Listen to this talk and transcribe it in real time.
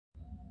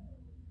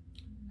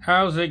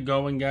How's it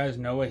going, guys?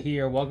 Noah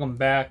here. Welcome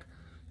back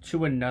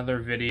to another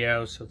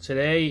video. So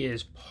today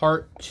is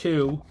part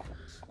 2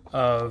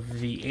 of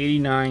the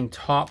 89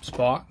 Topps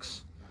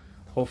box.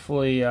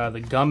 Hopefully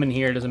the gum in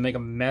here doesn't make a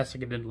mess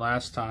like it did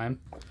last time.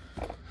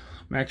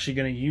 I'm actually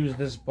going to use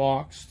this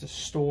box to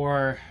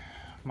store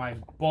my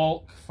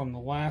bulk from the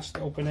last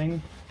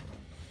opening.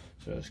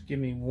 So just give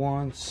me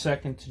 1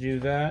 second to do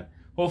that.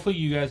 Hopefully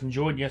you guys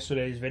enjoyed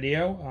yesterday's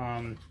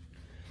video.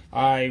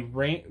 I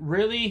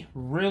really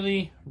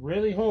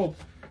hope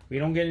we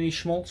don't get any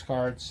Schmaltz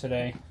cards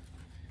today,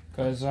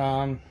 because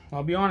I'll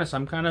be honest,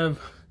 I'm kind of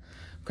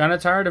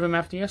tired of him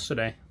after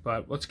yesterday.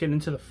 But let's get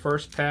into the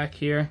first pack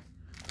here.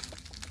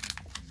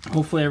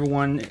 Hopefully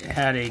everyone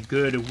had a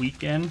good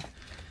weekend.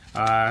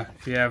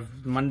 If you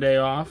have Monday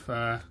off,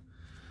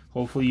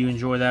 hopefully you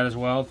enjoy that as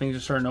well. Things are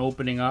starting to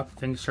opening up.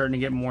 Things are starting to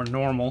get more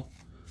normal.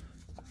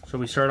 So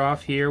we start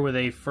off here with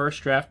a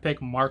first draft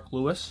pick, Mark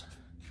Lewis.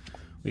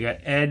 We got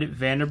Ed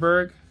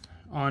Vandenberg,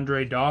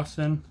 Andre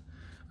Dawson,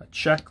 a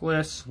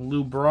checklist,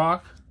 Lou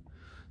Brock,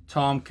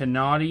 Tom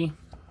Canati,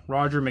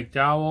 Roger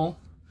McDowell,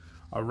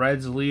 a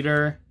Reds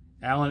leader,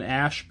 Alan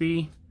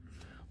Ashby,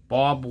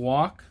 Bob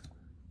Walk,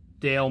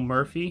 Dale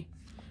Murphy,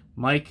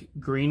 Mike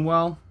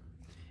Greenwell,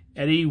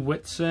 Eddie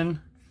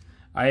Whitson,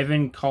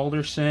 Ivan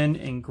Calderson,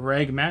 and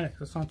Greg Maddux.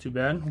 That's not too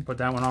bad. We'll put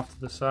that one off to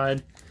the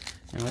side,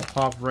 and we'll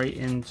hop right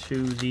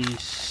into the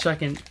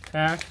second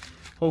pack.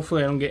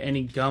 Hopefully I don't get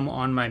any gum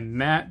on my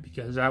mat,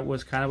 because that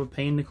was kind of a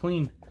pain to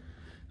clean.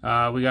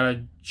 We got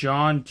a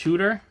John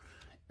Tudor,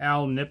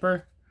 Al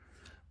Nipper,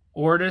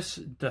 Ordis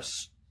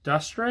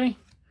Dustre,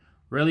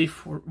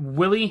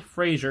 Willie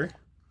Frazier,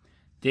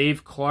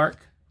 Dave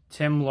Clark,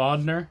 Tim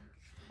Laudner,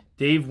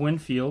 Dave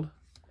Winfield,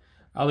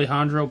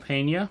 Alejandro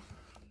Pena,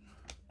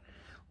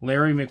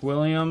 Larry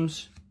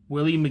McWilliams,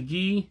 Willie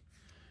McGee,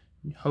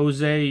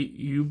 Jose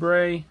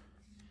Ubre,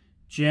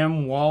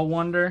 Jim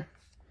Wallwonder,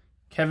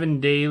 Kevin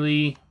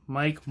Daly,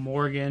 Mike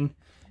Morgan,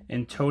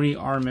 and Tony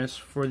Armas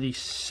for the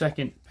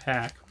second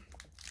pack.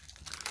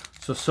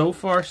 So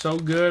far, so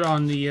good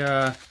on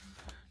the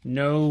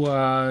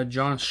no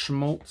John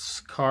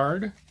Schmaltz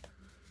card.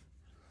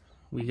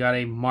 We got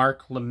a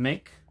Mark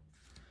Lemick,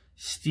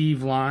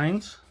 Steve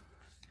Lines,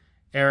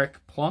 Eric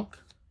Plunk,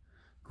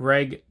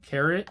 Greg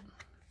Carrot,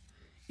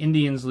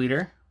 Indians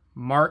leader,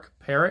 Mark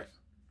Parrott,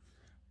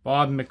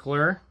 Bob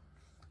McClure,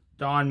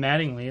 Don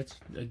Mattingly. It's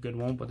a good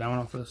one. Put that one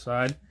off to the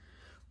side.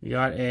 We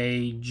got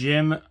a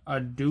Jim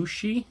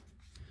Adushi,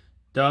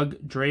 Doug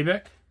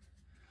Drabeck,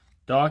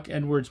 Doc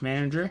Edwards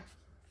manager,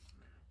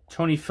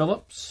 Tony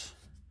Phillips,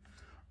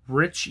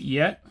 Rich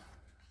Yett,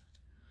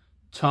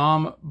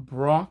 Tom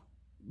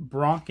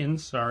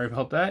Brockins, sorry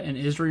about that, and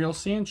Israel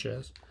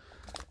Sanchez.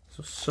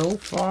 So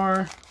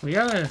far, we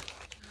got a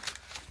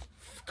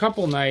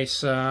couple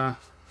nice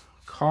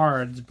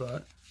cards,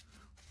 but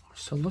we're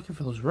still looking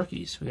for those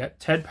rookies. We got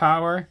Ted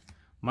Power,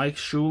 Mike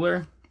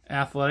Schuler,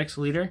 athletics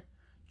leader,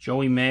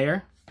 Joey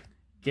Mayer,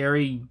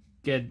 Gary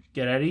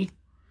Guedetti,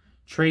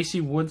 Tracy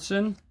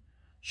Woodson,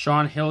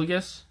 Sean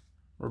Hilgis,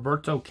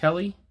 Roberto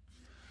Kelly.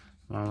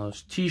 One of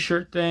those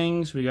t-shirt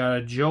things. We got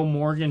a Joe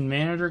Morgan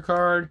manager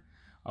card,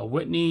 a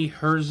Whitney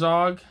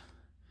Herzog,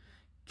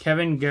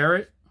 Kevin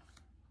Garrett,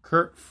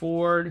 Kurt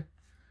Ford,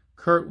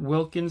 Kurt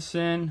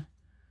Wilkinson,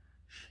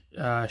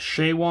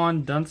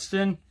 Shawan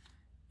Dunston,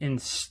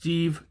 and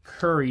Steve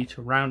Curry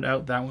to round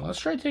out that one. Let's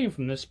try taking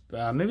from this,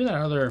 maybe that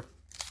other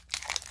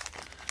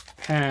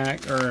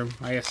pack, or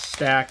I guess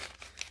stack,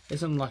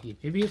 isn't lucky.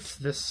 Maybe it's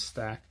this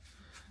stack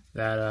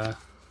that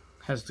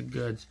has the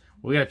goods.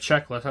 We got a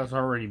checklist. That's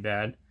already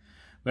bad.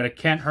 We got a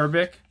Kent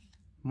Herbick,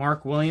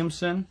 Mark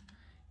Williamson,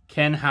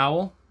 Ken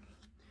Howell,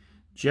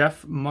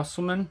 Jeff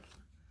Musselman,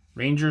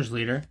 Rangers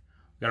leader.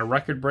 We got a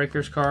Record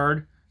Breakers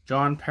card,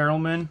 John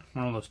Perelman,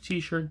 one of those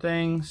t-shirt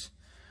things.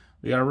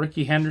 We got a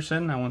Ricky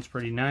Henderson. That one's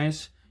pretty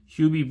nice.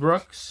 Hubie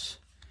Brooks,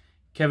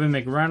 Kevin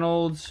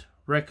McReynolds,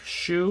 Rick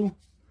Shue,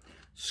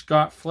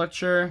 Scott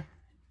Fletcher,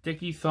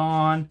 Dickie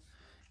Thon,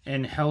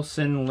 and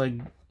Helson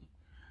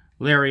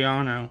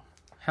Lariano.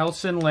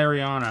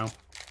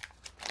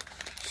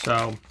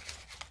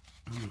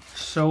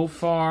 So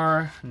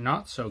far,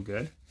 not so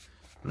good.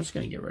 I'm just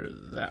going to get rid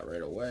of that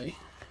right away.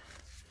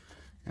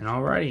 And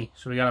alrighty,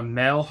 so we got a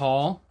Mel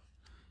Hall,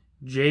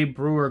 Jay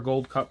Brewer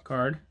Gold Cup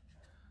card,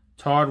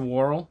 Todd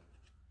Worrell,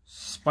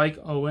 Spike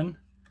Owen,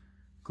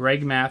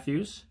 Greg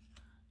Matthews,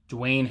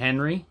 Dwayne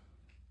Henry,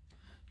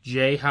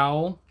 Jay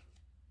Howell,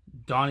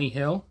 Donnie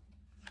Hill,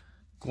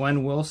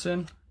 Glenn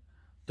Wilson,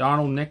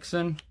 Donald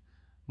Nixon,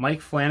 Mike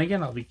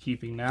Flanagan, I'll be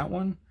keeping that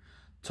one,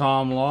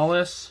 Tom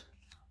Lawless,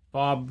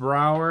 Bob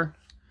Brower,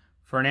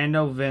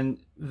 Fernando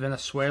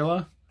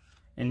Venezuela,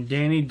 and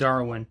Danny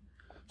Darwin.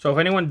 So if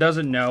anyone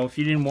doesn't know, if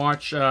you didn't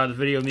watch the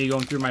video of me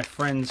going through my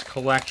friend's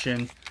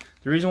collection,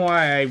 the reason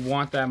why I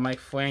want that Mike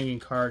Flanagan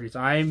card is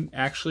I'm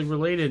actually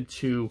related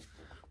to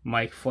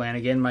Mike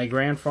Flanagan. My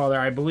grandfather,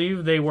 I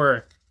believe they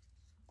were,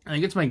 I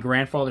think it's my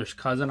grandfather's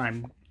cousin.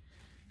 I'm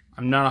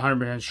not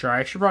 100% sure.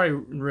 I should probably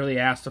really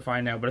ask to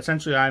find out, but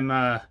essentially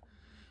I'm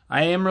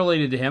I am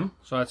related to him,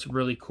 so that's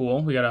really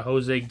cool. We got a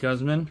Jose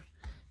Guzman,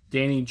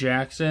 Danny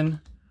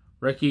Jackson,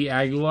 Ricky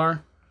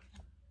Aguilar,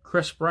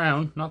 Chris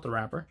Brown, not the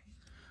rapper.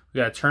 We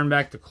got a Turn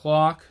Back the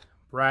Clock,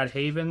 Brad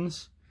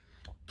Havens,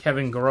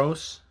 Kevin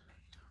Gross,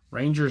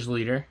 Rangers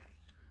leader,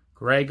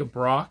 Greg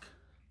Brock,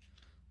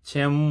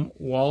 Tim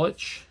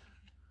Walich,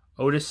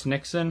 Otis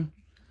Nixon,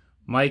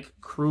 Mike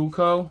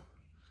Krukow,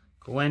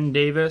 Glenn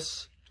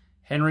Davis,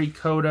 Henry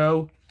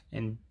Cotto,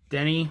 and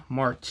Denny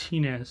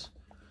Martinez.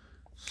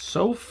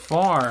 So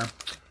far,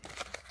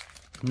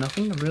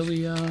 nothing to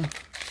really,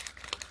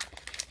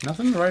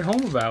 nothing to write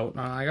home about.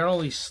 I got all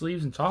these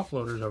sleeves and top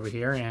loaders over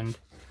here, and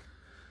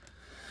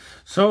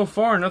so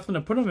far, nothing to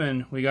put them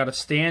in. We got a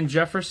Stan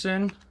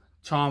Jefferson,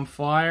 Tom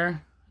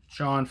Flyer,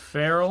 John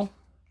Farrell,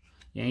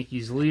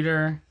 Yankees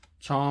leader,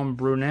 Tom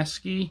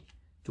Bruneski,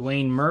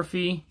 Dwayne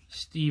Murphy,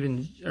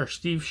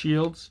 Steve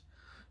Shields,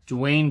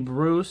 Dwayne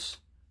Bruce,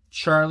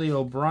 Charlie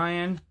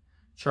O'Brien,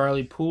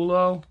 Charlie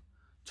Pulo,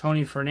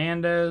 Tony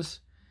Fernandez,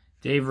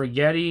 Dave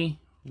Righetti,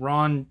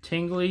 Ron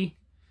Tingley,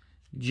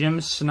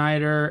 Jim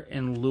Snyder,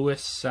 and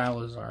Luis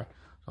Salazar.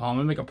 So I'm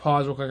going to make a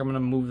pause real quick. I'm going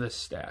to move this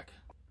stack.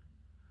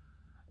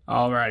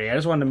 Alrighty, I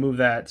just wanted to move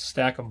that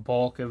stack of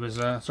bulk. It was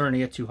starting to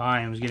get too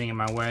high and was getting in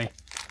my way.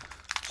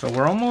 So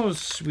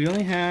we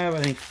only have,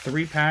 I think,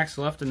 3 packs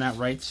left in that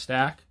right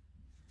stack.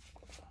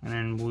 And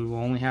then we will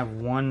only have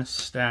 1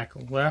 stack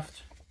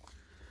left.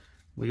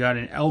 We got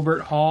an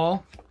Albert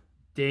Hall,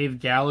 Dave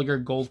Gallagher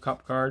Gold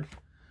Cup card,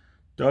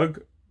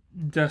 Doug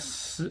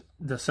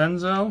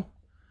DeCenzo,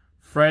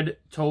 Fred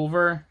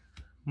Tolver,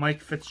 Mike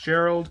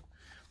Fitzgerald,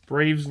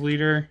 Braves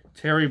leader,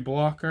 Terry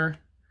Blocker,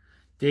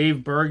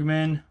 Dave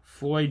Bergman,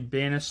 Floyd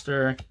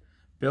Bannister,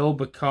 Bill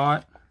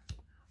Bacot,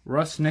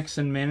 Russ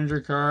Nixon manager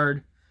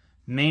card,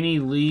 Manny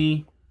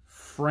Lee,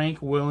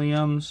 Frank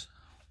Williams,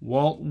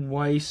 Walt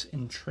Weiss,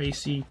 and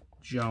Tracy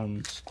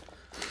Jones.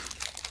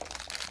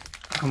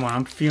 Come on,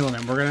 I'm feeling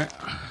it. We're gonna,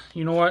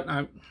 you know what?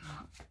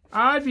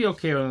 I'd be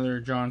okay with another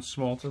John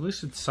Smoltz. At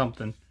least it's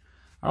something.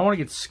 I don't want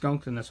to get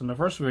skunked in this one. The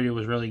first video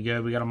was really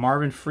good. We got a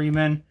Marvin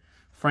Freeman,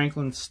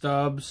 Franklin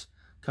Stubbs,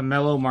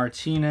 Camelo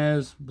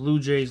Martinez, Blue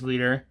Jays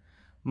leader,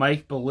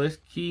 Mike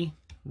Belitsky,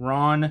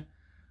 Ron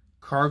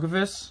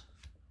Kargovis,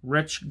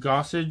 Rich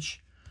Gossage,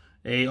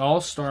 a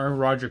All-Star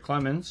Roger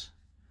Clemens,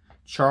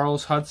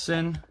 Charles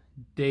Hudson,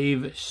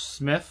 Dave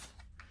Smith,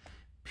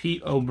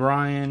 Pete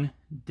O'Brien,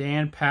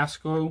 Dan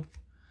Pasco,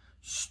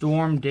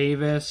 Storm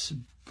Davis,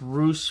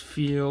 Bruce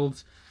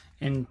Fields,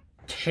 and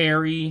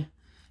Terry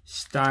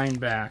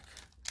Steinbach.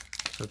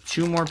 So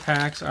 2 more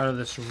packs out of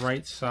this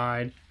right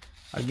side.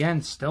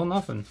 Again, still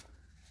nothing.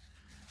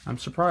 I'm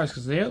surprised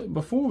because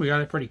before we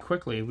got it pretty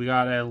quickly. We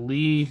got a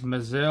Lee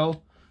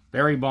Mazzil,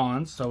 Barry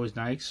Bonds, always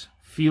nice,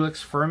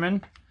 Felix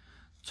Furman,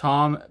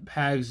 Tom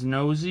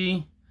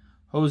Pagnozzi,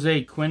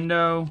 Jose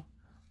Quindo,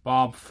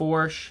 Bob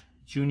Forsch,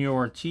 Junior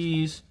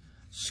Ortiz,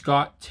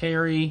 Scott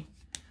Terry,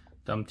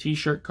 dumb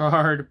t-shirt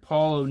card,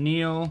 Paul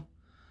O'Neill,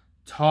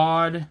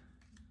 Todd,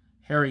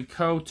 Harry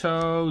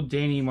Cotto,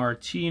 Danny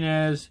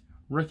Martinez,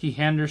 Ricky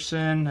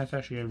Henderson, that's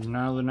actually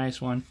another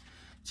nice one,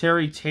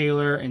 Terry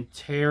Taylor, and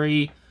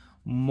Terry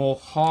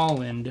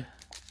Mulholland.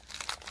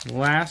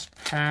 Last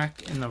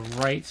pack in the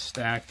right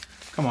stack.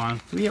 Come on,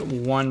 can we get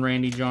 1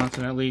 Randy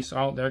Johnson at least?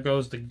 Oh, there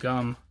goes the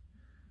gum.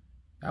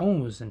 That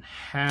one was in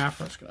half.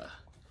 We're just going to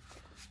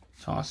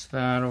toss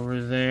that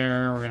over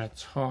there. We're going to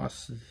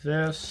toss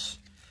this.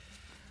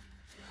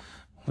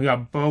 We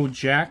got Bo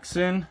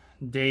Jackson,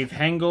 Dave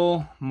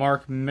Hengel,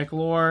 Mark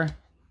Micklor,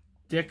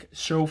 Dick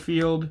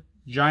Schofield,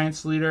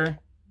 Giants leader,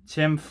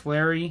 Tim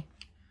Flaherty,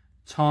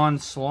 Don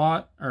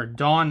Slott,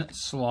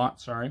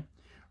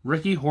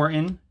 Ricky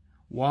Horton,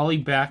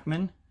 Wally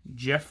Backman,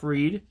 Jeff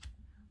Reed,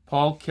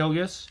 Paul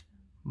Kilgus,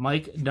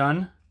 Mike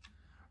Dunn,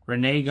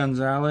 Rene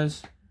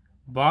Gonzalez,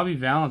 Bobby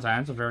Valentine,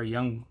 that's a very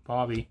young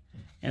Bobby,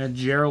 and a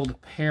Gerald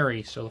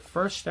Perry. So the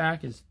first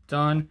stack is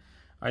done.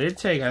 I did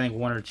take, I think,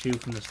 1 or 2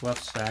 from this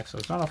left stack, so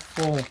it's not a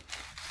full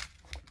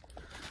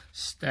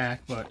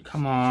stack, but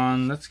come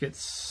on, let's get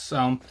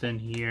something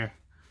here.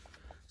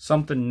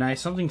 Something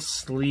nice, something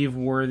sleeve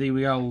worthy.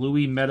 We got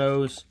Louis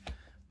Meadows,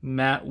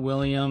 Matt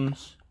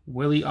Williams,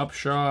 Willie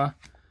Upshaw,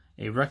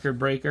 a record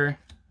breaker,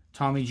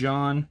 Tommy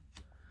John,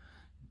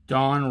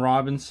 Don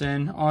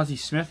Robinson, Ozzie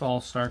Smith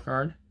All-Star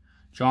card,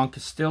 John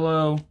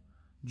Castillo,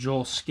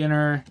 Joel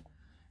Skinner,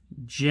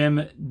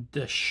 Jim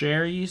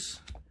DeSherries,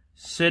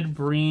 Sid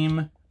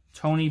Bream,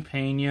 Tony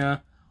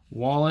Pena,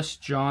 Wallace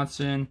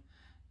Johnson,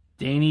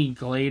 Danny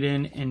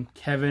Gladden, and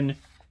Kevin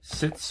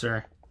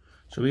Sitzer.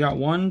 So we got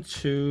 1,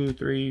 2,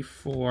 3,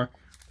 4,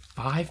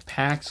 5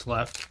 packs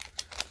left.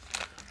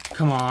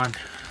 Come on,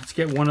 let's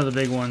get one of the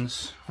big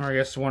ones, or I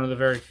guess one of the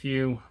very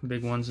few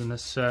big ones in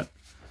this set.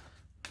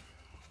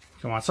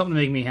 Come on, something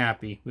to make me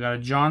happy. We got a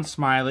John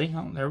Smiley.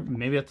 Oh, there,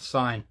 maybe at the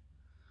sign.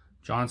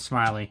 John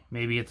Smiley,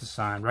 maybe at the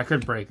sign.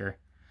 Record breaker.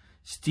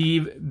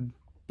 Steve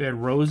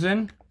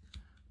Bedrosen,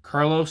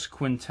 Carlos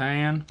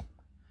Quintan,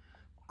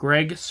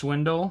 Greg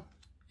Swindle,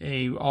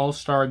 a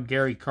All-Star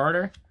Gary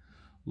Carter,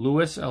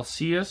 Luis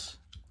Alcius,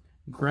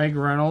 Greg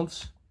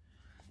Reynolds,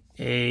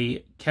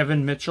 a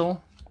Kevin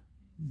Mitchell,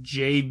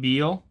 Jay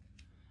Beal,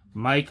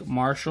 Mike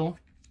Marshall,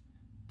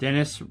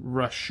 Dennis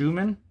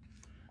Rushuman,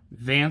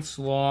 Vance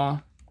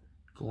Law,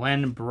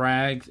 Glenn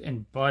Braggs,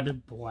 and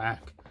Bud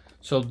Black.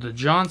 So the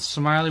John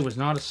Smiley was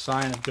not a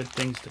sign of good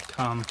things to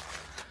come.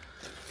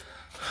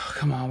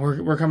 Come on,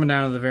 we're coming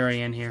down to the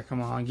very end here.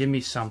 Come on, give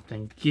me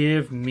something.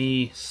 Give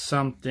me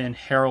something.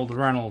 Harold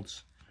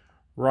Reynolds,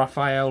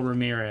 Rafael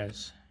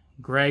Ramirez,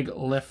 Greg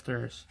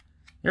Lifters.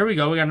 Here we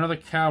go. We got another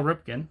Cal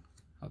Ripken.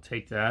 I'll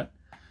take that.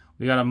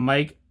 We got a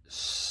Mike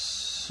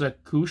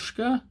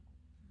Sakushka.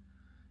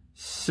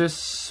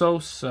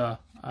 Sisosa.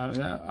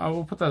 I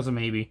will put that as a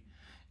maybe.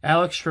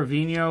 Alex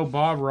Trevino,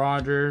 Bob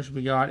Rogers.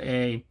 We got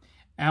a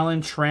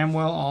Alan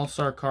Tramwell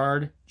All-Star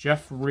card.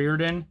 Jeff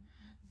Reardon.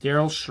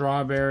 Daryl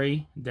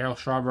Strawberry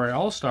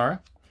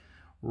All-Star.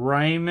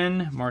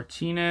 Raymond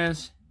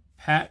Martinez.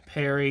 Pat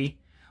Perry.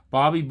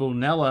 Bobby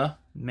Bonilla.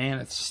 Man,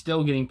 it's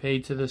still getting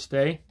paid to this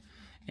day.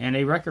 And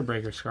a Record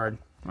Breakers card.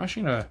 I'm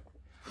actually going to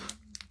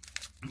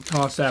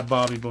toss that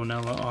Bobby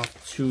Bonilla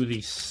off to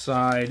the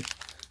side.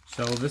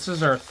 So this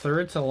is our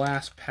third to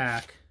last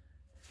pack.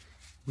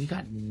 We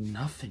got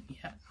nothing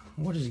yet.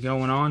 What is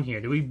going on here?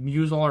 Did we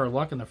use all our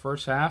luck in the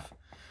first half?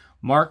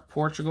 Mark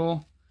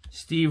Portugal,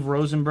 Steve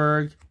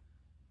Rosenberg.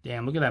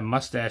 Damn, look at that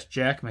mustache.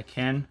 Jack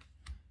McKen,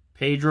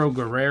 Pedro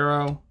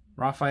Guerrero,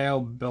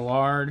 Rafael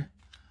Billard,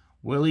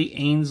 Willie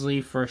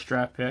Ainsley, first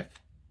draft pick,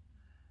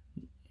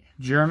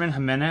 German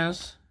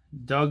Jimenez,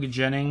 Doug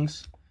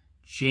Jennings,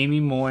 Jamie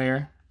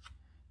Moyer,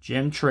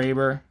 Jim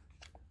Traber,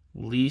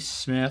 Lee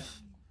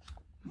Smith,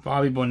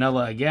 Bobby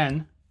Bonilla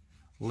again,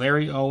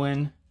 Larry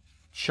Owen,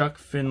 Chuck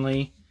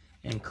Finley,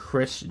 and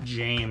Chris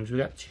James. We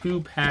got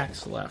 2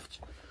 packs left.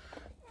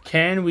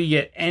 Can we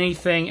get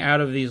anything out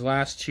of these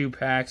last 2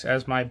 packs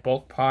as my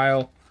bulk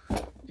pile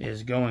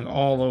is going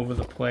all over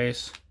the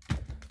place?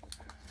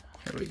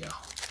 Here we go.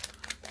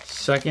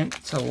 Second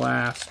to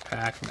last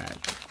pack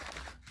magic.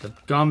 The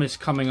gum is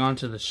coming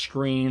onto the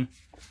screen.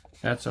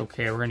 That's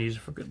okay. We're going to use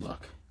it for good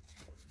luck.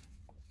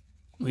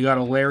 We got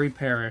a Larry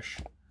Parrish,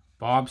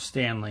 Bob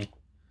Stanley,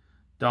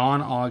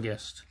 Don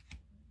August,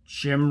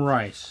 Jim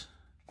Rice,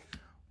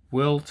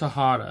 Will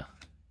Tejada,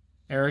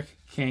 Eric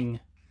King,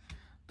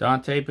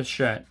 Dante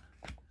Bichette,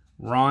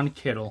 Ron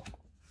Kittle.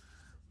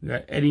 We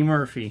got Eddie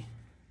Murray,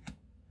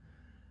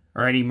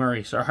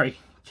 sorry.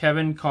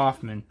 Kevin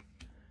Kaufman,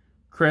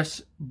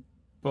 Chris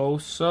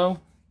Boso,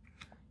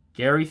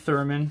 Gary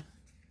Thurman,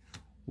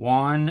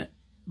 Juan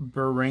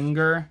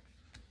Beringer,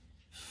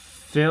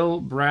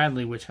 Phil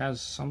Bradley, which has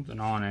something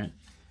on it,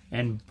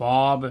 and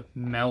Bob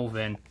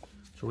Melvin.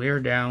 So we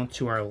are down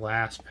to our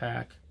last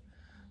pack.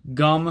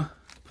 Gum,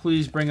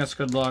 please bring us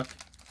good luck.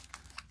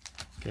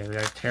 Okay, we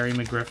got Terry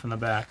McGriff in the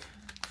back.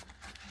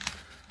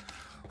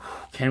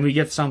 Can we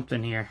get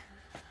something here?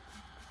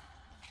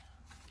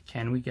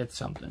 Can we get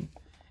something?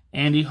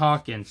 Andy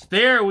Hawkins.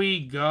 There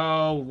we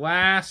go.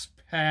 Last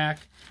pack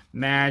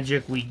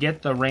magic. We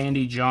get the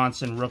Randy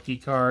Johnson rookie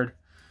card.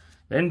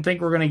 Didn't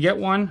think we were going to get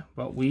one,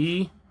 but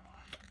we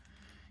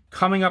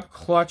coming up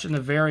clutch in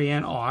the very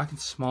end. Oh, I can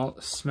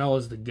smell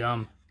as the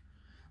gum.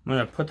 I'm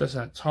going to put this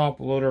at top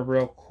loader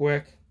real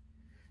quick.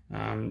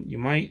 You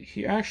might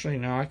actually,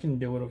 no, I can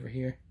do it over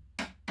here.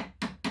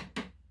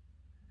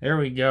 There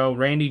we go.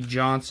 Randy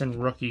Johnson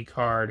rookie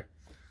card.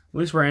 At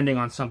least we're ending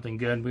on something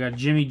good. We got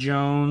Jimmy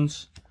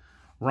Jones,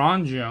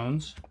 Ron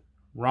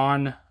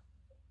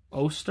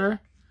Oster,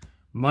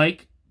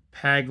 Mike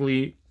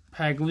Pagliaru,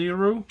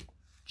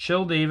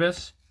 Chill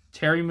Davis,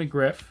 Terry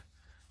McGriff,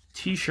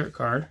 t-shirt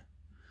card.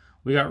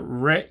 We got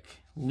Rick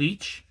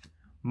Leach,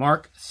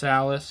 Mark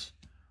Salas,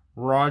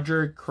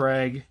 Roger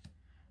Craig,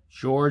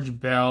 George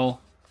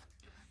Bell,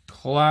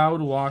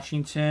 Cloud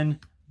Washington,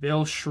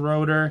 Bill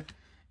Schroeder,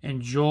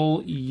 and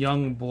Joel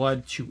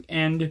Youngblood to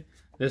end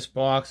this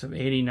box of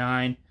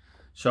 89.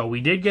 So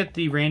we did get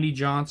the Randy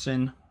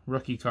Johnson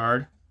rookie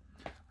card.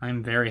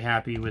 I'm very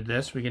happy with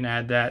this. We can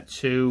add that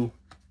to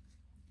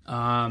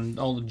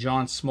all the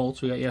John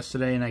Smoltz we got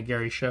yesterday and that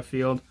Gary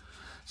Sheffield.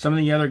 Some of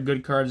the other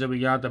good cards that we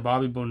got, the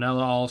Bobby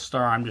Bonilla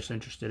All-Star, I'm just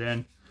interested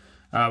in.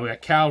 We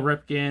got Cal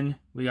Ripken.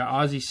 We got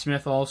Ozzie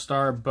Smith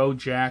All-Star, Bo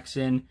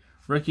Jackson,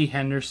 Ricky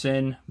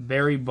Henderson,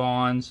 Barry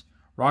Bonds,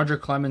 Roger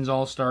Clemens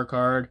All-Star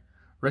card,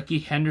 Ricky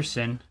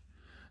Henderson,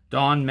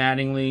 Don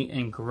Mattingly,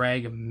 and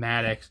Greg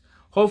Maddux.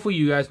 Hopefully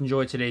you guys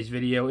enjoyed today's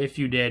video. If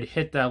you did,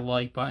 hit that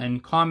like button.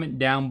 Comment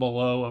down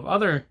below of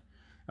other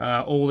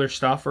older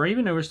stuff or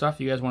even newer stuff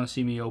you guys want to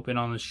see me open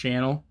on this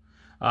channel.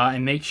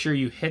 And make sure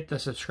you hit the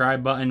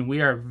subscribe button.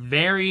 We are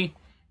very,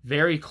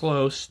 very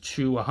close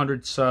to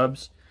 100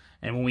 subs.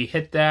 And when we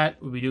hit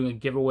that, we'll be doing a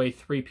giveaway.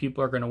 3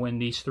 people are going to win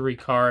these 3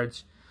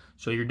 cards.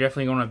 So you're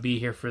definitely going to be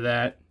here for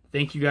that.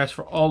 Thank you guys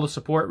for all the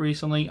support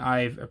recently.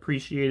 I've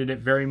appreciated it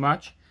very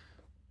much.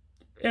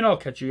 And I'll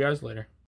catch you guys later.